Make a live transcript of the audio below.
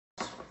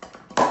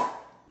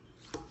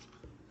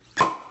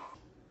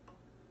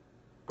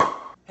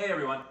Hey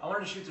everyone, I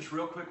wanted to shoot this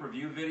real quick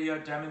review video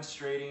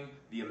demonstrating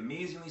the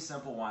amazingly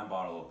simple wine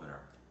bottle opener.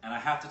 And I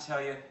have to tell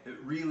you, it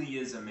really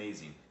is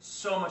amazing.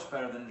 So much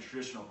better than a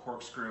traditional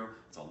corkscrew.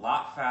 It's a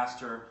lot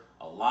faster,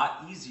 a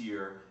lot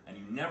easier, and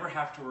you never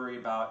have to worry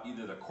about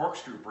either the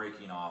corkscrew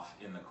breaking off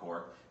in the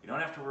cork, you don't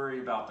have to worry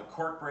about the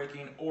cork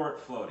breaking or it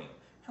floating.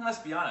 And let's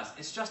be honest,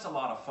 it's just a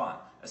lot of fun,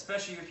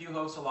 especially if you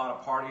host a lot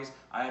of parties.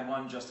 I had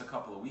one just a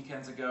couple of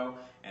weekends ago,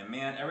 and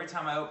man, every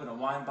time I open a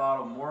wine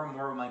bottle, more and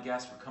more of my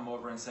guests would come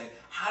over and say,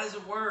 how does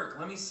it work?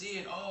 Let me see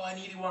it. Oh, I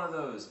needed one of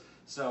those.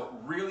 So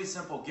really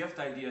simple gift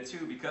idea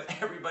too, because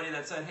everybody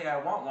that said, hey,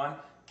 I want one,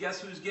 guess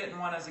who's getting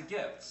one as a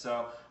gift?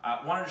 So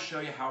I wanted to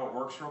show you how it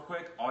works real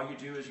quick. All you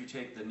do is you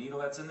take the needle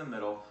that's in the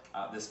middle.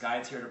 This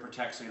guide's here to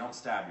protect so you don't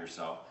stab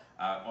yourself.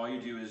 All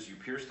you do is you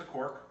pierce the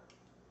cork,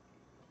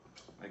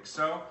 like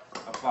so,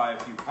 apply a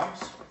few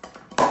pumps,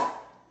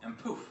 and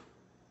poof,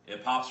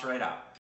 it pops right out.